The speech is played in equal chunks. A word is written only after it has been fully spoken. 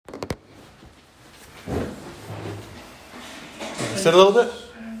sit a little bit?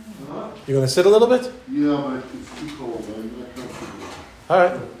 You going to sit a little bit? Yeah, but it's too cold. I'm not comfortable. All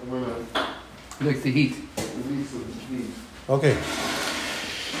right. I'm going to... He likes the heat. Okay.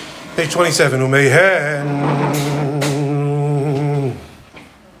 Page 27.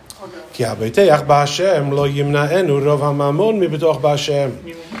 Ki habiteach b'Hashem lo yimna'enu rov hamamon mibetoch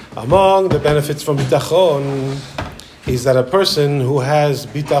b'Hashem. Among the benefits from bitachon is that a person who has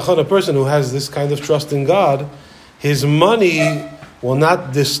bitachon, a person who has this kind of trust in God, his money will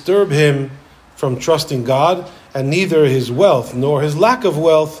not disturb him from trusting God, and neither his wealth nor his lack of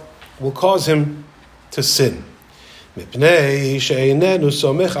wealth will cause him to sin. And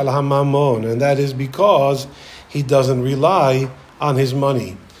that is because he doesn't rely on his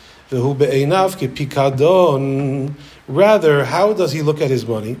money. Rather, how does he look at his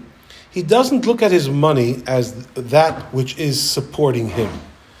money? He doesn't look at his money as that which is supporting him.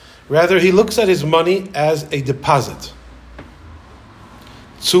 Rather, he looks at his money as a deposit.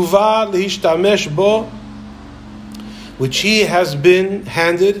 Tzuva lihishtamesh bo, which he has been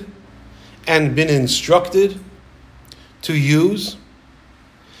handed and been instructed to use.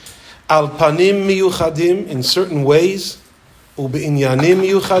 Al panim miyuchadim, in certain ways. Ube'inyanim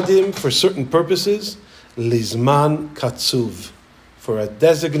miyuchadim, for certain purposes. Lizman katsuv, for a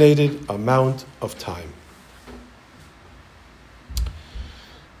designated amount of time.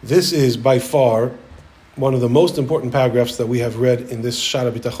 This is by far one of the most important paragraphs that we have read in this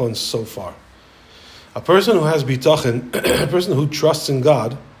Shaar Habitachon so far. A person who has bitachon, a person who trusts in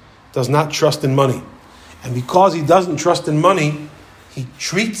God, does not trust in money. And because he doesn't trust in money, he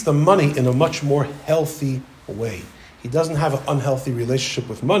treats the money in a much more healthy way. He doesn't have an unhealthy relationship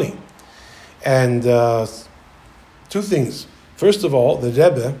with money. And two things. First of all, the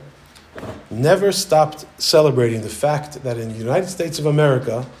Rebbe never stopped celebrating the fact that in the United States of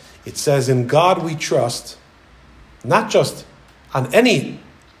America, it says, in God we trust, not just on any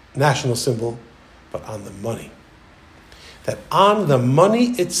national symbol, but on the money. That on the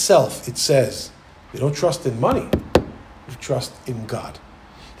money itself, it says, we don't trust in money, we trust in God.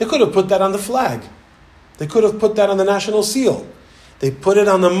 They could have put that on the flag. They could have put that on the national seal. They put it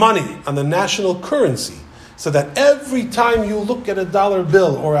on the money, on the national currency, so that every time you look at a dollar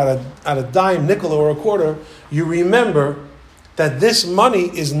bill or at a dime, nickel, or a quarter, you remember that this money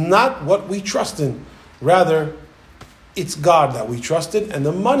is not what we trust in. Rather, it's God that we trust in, and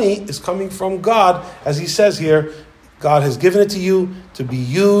the money is coming from God. As he says here, God has given it to you to be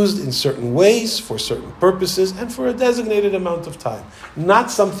used in certain ways, for certain purposes, and for a designated amount of time.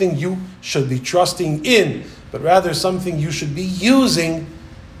 Not something you should be trusting in, but rather something you should be using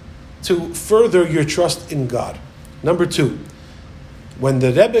to further your trust in God. Number two, when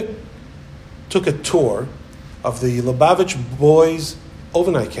the Rebbe took a tour of the Lubavitch boys'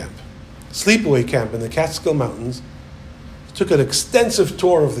 overnight camp, sleepaway camp in the Catskill Mountains, he took an extensive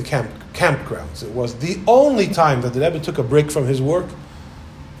tour of the campgrounds. It was the only time that the Rebbe took a break from his work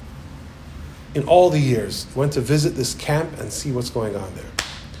in all the years. He went to visit this camp and see what's going on there.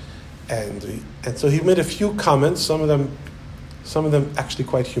 And so he made a few comments, some of them actually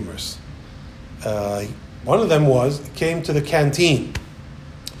quite humorous. One of them was, he came to the canteen.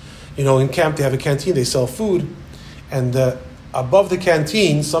 You know, in camp they have a canteen, they sell food, and above the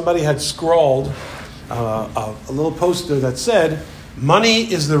canteen somebody had scrawled a little poster that said,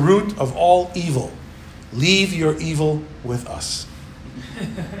 "Money is the root of all evil. Leave your evil with us."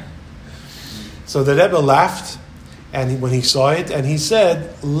 So the Rebbe laughed, and when he saw it, and he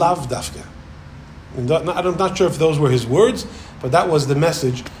said, "Lav dafka." I'm not sure if those were his words, but that was the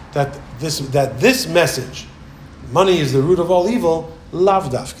message, that this message, money is the root of all evil, lav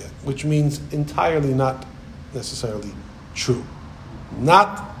dafka, which means entirely not necessarily true.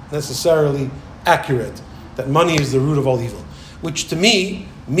 Not necessarily accurate, that money is the root of all evil. Which to me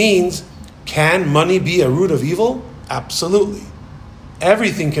means, can money be a root of evil? Absolutely.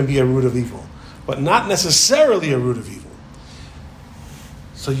 Everything can be a root of evil, but not necessarily a root of evil.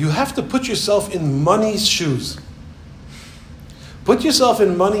 So you have to put yourself in money's shoes. Put yourself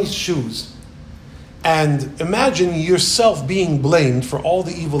in money's shoes and imagine yourself being blamed for all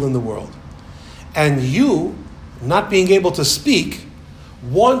the evil in the world. And you, not being able to speak,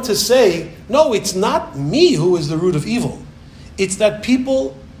 want to say, no, it's not me who is the root of evil. It's that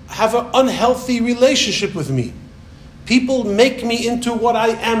people have an unhealthy relationship with me. People make me into what I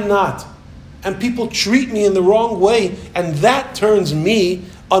am not. And people treat me in the wrong way. And that turns me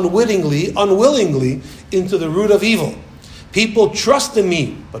unwillingly into the root of evil. People trust in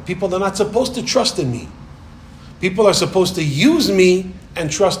me, but people are not supposed to trust in me. People are supposed to use me and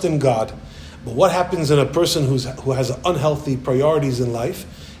trust in God. But what happens in a person who has unhealthy priorities in life?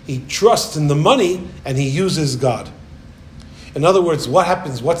 He trusts in the money and he uses God. In other words, what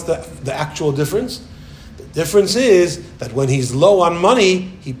happens? What's the actual difference? The difference is that when he's low on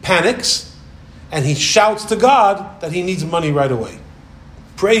money, he panics and he shouts to God that he needs money right away.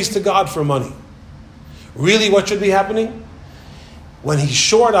 Prays to God for money. Really, what should be happening? When he's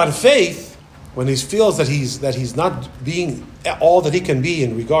short on faith, when he feels that he's not being all that he can be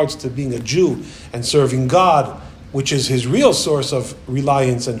in regards to being a Jew and serving God, which is his real source of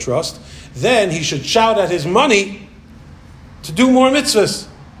reliance and trust, then he should shout at his money to do more mitzvahs.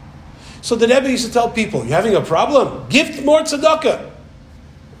 So the Rebbe used to tell people, you're having a problem? Give more tzedakah.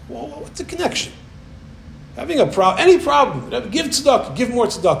 Well, what's the connection? Having any problem, give tzedakah, give more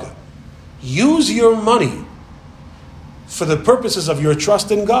tzedakah. Use your money for the purposes of your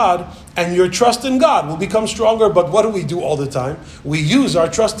trust in God, and your trust in God will become stronger. But what do we do all the time? We use our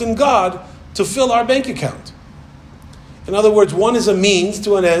trust in God to fill our bank account. In other words, one is a means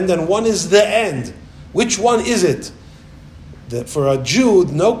to an end, and one is the end. Which one is it? For a Jew,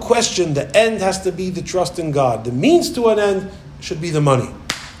 no question, the end has to be the trust in God. The means to an end should be the money.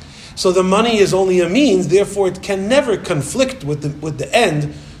 So the money is only a means, therefore it can never conflict with the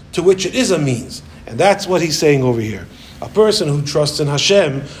end to which it is a means. And that's what he's saying over here. A person who trusts in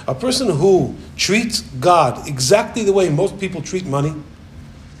Hashem, a person who treats God exactly the way most people treat money,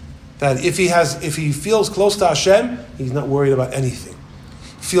 that if he feels close to Hashem, he's not worried about anything.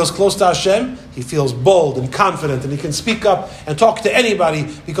 He feels close to Hashem, he feels bold and confident, and he can speak up and talk to anybody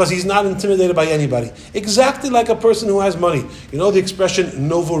because he's not intimidated by anybody. Exactly like a person who has money. You know the expression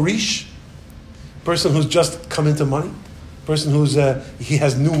novo riche? Person who's just come into money. Person who's he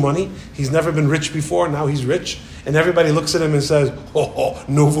has new money. He's never been rich before, now he's rich. And everybody looks at him and says,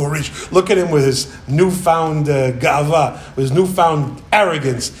 novo rich. Look at him with his newfound gava, with his newfound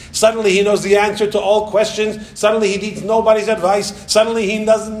arrogance. Suddenly he knows the answer to all questions. Suddenly he needs nobody's advice. Suddenly he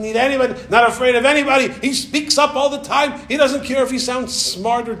doesn't need anybody, not afraid of anybody. He speaks up all the time. He doesn't care if he sounds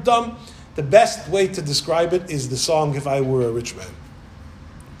smart or dumb. The best way to describe it is the song, If I Were a Rich Man.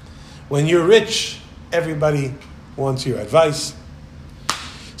 When you're rich, everybody wants your advice.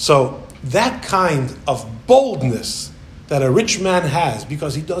 So that kind of boldness that a rich man has,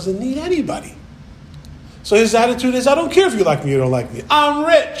 because he doesn't need anybody. So his attitude is, I don't care if you like me or don't like me. I'm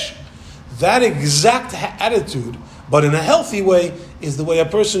rich. That exact attitude, but in a healthy way, is the way a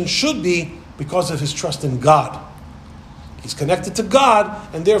person should be because of his trust in God. He's connected to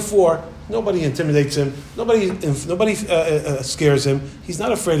God, and therefore nobody intimidates him. Nobody scares him. He's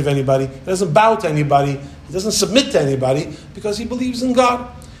not afraid of anybody. He doesn't bow to anybody. He doesn't submit to anybody because he believes in God.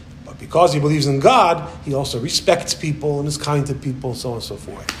 But because he believes in God, he also respects people and is kind to people, so on and so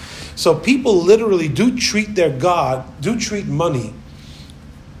forth. So people literally do treat money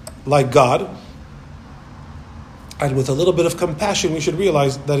like God. And with a little bit of compassion, we should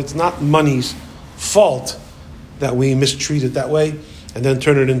realize that it's not money's fault that we mistreat it that way and then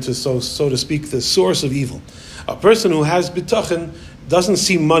turn it into, so to speak, the source of evil. A person who has bitachon doesn't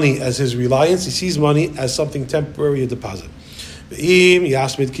see money as his reliance. He sees money as something temporary, a deposit.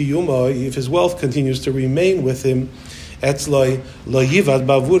 If his wealth continues to remain with him,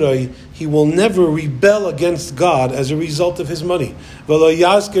 he will never rebel against God as a result of his money.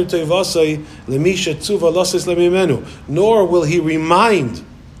 Nor will he remind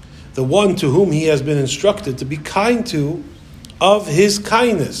the one to whom he has been instructed to be kind to of his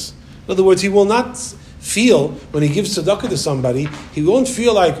kindness. In other words, he will not feel, when he gives tzedakah to somebody, he won't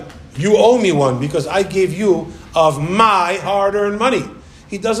feel like, you owe me one because I gave you of my hard-earned money.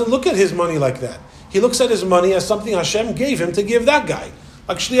 He doesn't look at his money like that. He looks at his money as something Hashem gave him to give that guy.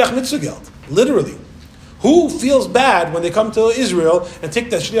 Like shliach mitzvah geld, literally. Who feels bad when they come to Israel and take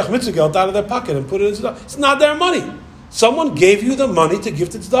that shliach mitzvah geld out of their pocket and put it in tzedakah? It's not their money. Someone gave you the money to give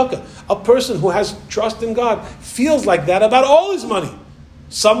to tzedakah. A person who has trust in God feels like that about all his money.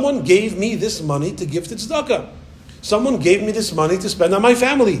 Someone gave me this money to give to tzedakah. Someone gave me this money to spend on my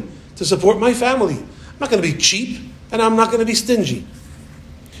family, to support my family. I'm not going to be cheap, and I'm not going to be stingy.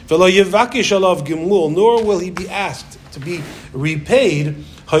 Nor will he be asked to be repaid,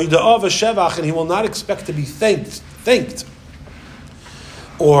 and he will not expect to be thanked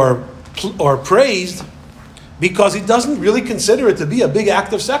or praised, because he doesn't really consider it to be a big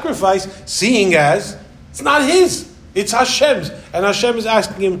act of sacrifice, seeing as it's not his, it's Hashem's, and Hashem is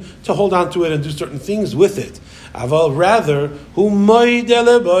asking him to hold on to it and do certain things with it. Aval rather,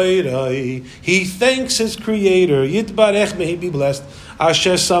 he thanks his Creator, Yitbarech, may he be blessed,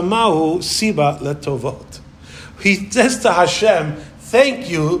 Asher samahu siba letovot. He says to Hashem, thank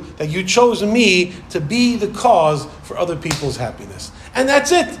you that you chose me to be the cause for other people's happiness. And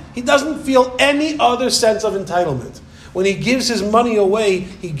that's it. He doesn't feel any other sense of entitlement. When he gives his money away,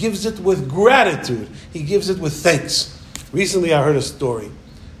 he gives it with gratitude. He gives it with thanks. Recently I heard a story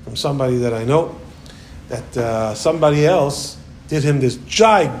from somebody that I know that somebody else did him this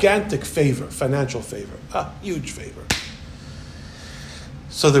gigantic favor, financial favor, a huge favor.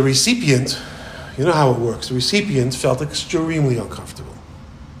 So the recipient, you know how it works, the recipient felt extremely uncomfortable.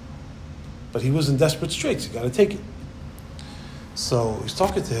 But he was in desperate straits, you got to take it. So he's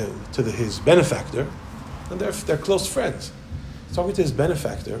talking to him, his benefactor, and they're close friends. He's talking to his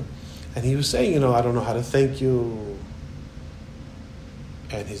benefactor, and he was saying, I don't know how to thank you.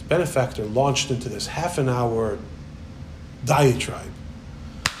 And his benefactor launched into this half-an-hour diatribe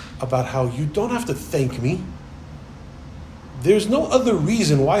about how you don't have to thank me. There's no other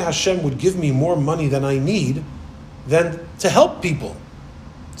reason why Hashem would give me more money than I need than to help people.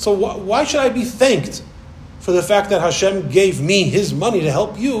 So why should I be thanked for the fact that Hashem gave me his money to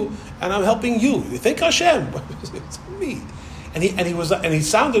help you, and I'm helping you? Thank Hashem. It's me. And he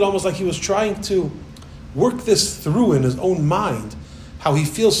sounded almost like he was trying to work this through in his own mind, how he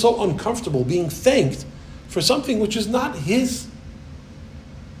feels so uncomfortable being thanked for something which is not his.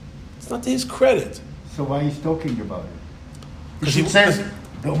 It's not to his credit. So why he's talking about it? Because he says,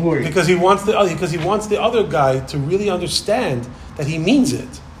 "Don't worry." Because he wants the other guy to really understand that he means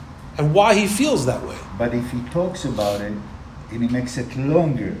it and why he feels that way. But if he talks about it and he makes it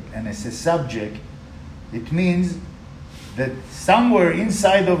longer and it's a subject, it means that somewhere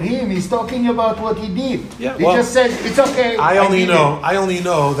inside of him he's talking about what he did. Yeah, he just says, "It's okay." I only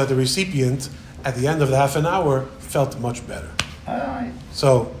know that the recipient at the end of the half an hour felt much better.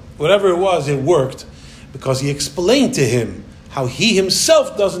 So whatever it was, it worked because he explained to him how he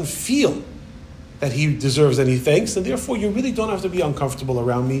himself doesn't feel that he deserves any thanks, and therefore you really don't have to be uncomfortable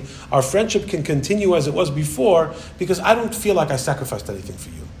around me. Our friendship can continue as it was before because I don't feel like I sacrificed anything for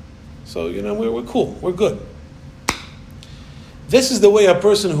you. So, we're cool. We're good. This is the way a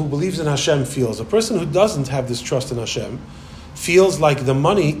person who believes in Hashem feels. A person who doesn't have this trust in Hashem feels like the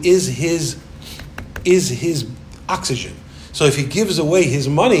money is his oxygen. So if he gives away his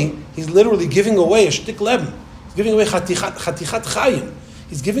money, he's literally giving away a shtik leben. He's giving away chatichat chayim.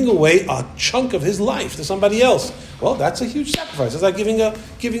 He's giving away a chunk of his life to somebody else. Well, that's a huge sacrifice. It's like giving a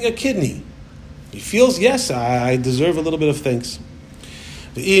kidney. He feels, yes, I deserve a little bit of thanks.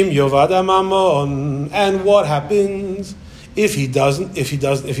 And what happens if he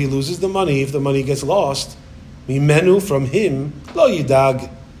loses the money, if the money gets lost? Mimenu, from him, lo yidag.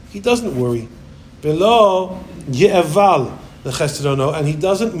 He doesn't worry. Velo ye'eval l'chesrono, and he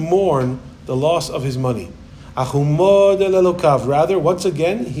doesn't mourn the loss of his money. Rather, once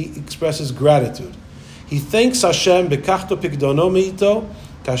again, he expresses gratitude. He thanks Hashem bekachto pikdono meito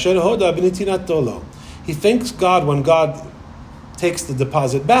kasher hoda b'nitinato lo. He thanks God when God takes the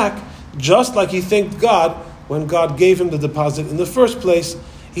deposit back, just like he thanked God when God gave him the deposit in the first place.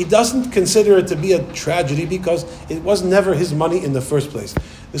 He doesn't consider it to be a tragedy because it was never his money in the first place.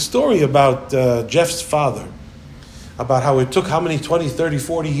 The story about Jeff's father, about how it took 20, 30,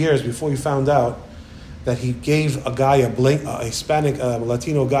 40 years before he found out that he gave a guy, a Hispanic,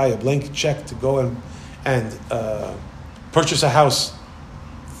 Latino guy, a blank check to go and purchase a house,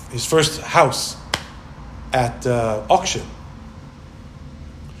 his first house at auction.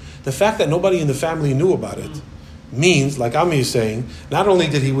 The fact that nobody in the family knew about it means, like Ami is saying, not only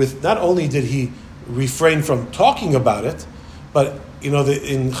did he refrain from talking about it, but in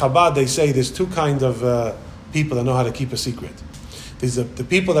Chabad they say there's two kinds of people that know how to keep a secret. There's the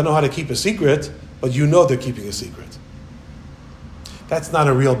people that know how to keep a secret, but they're keeping a secret. That's not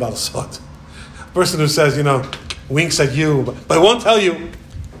a real Baal Sod. A person who says, winks at you, but I won't tell you.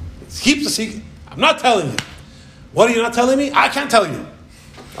 Keeps a secret. I'm not telling you. What are you not telling me? I can't tell you.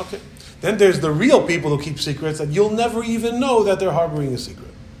 Okay. Then there's the real people who keep secrets that you'll never even know that they're harboring a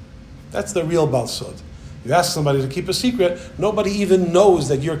secret. That's the real Baal Sod. You ask somebody to keep a secret, nobody even knows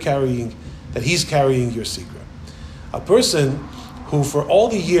that he's carrying your secret. A person who for all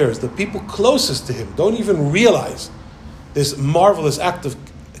the years, the people closest to him don't even realize this marvelous act of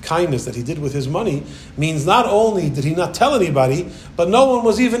kindness that he did with his money, means not only did he not tell anybody, but no one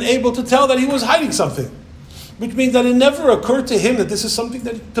was even able to tell that he was hiding something. Which means that it never occurred to him that this is something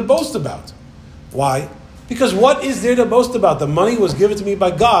to boast about. Why? Because what is there to boast about? The money was given to me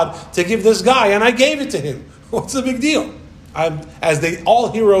by God to give this guy, and I gave it to him. What's the big deal? As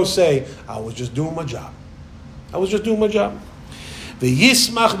all heroes say, I was just doing my job. And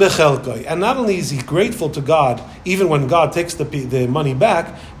not only is he grateful to God, even when God takes the money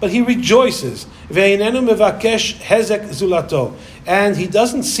back, but he rejoices. And he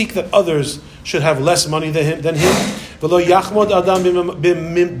doesn't seek that others should have less money than him.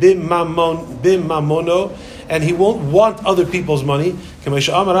 and he won't want other people's money. As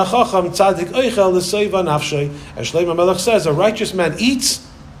Shlomo HaMelech says, a righteous man eats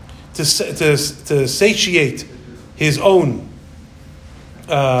to satiate his own,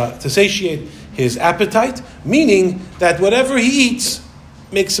 to satiate his appetite, meaning that whatever he eats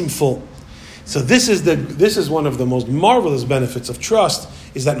makes him full. So this is one of the most marvelous benefits of trust,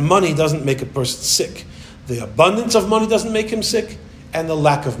 is that money doesn't make a person sick. The abundance of money doesn't make him sick, and the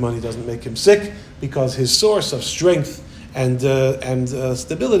lack of money doesn't make him sick, because his source of strength and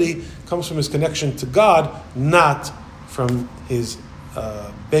stability comes from his connection to God, not from his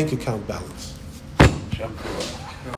bank account balance.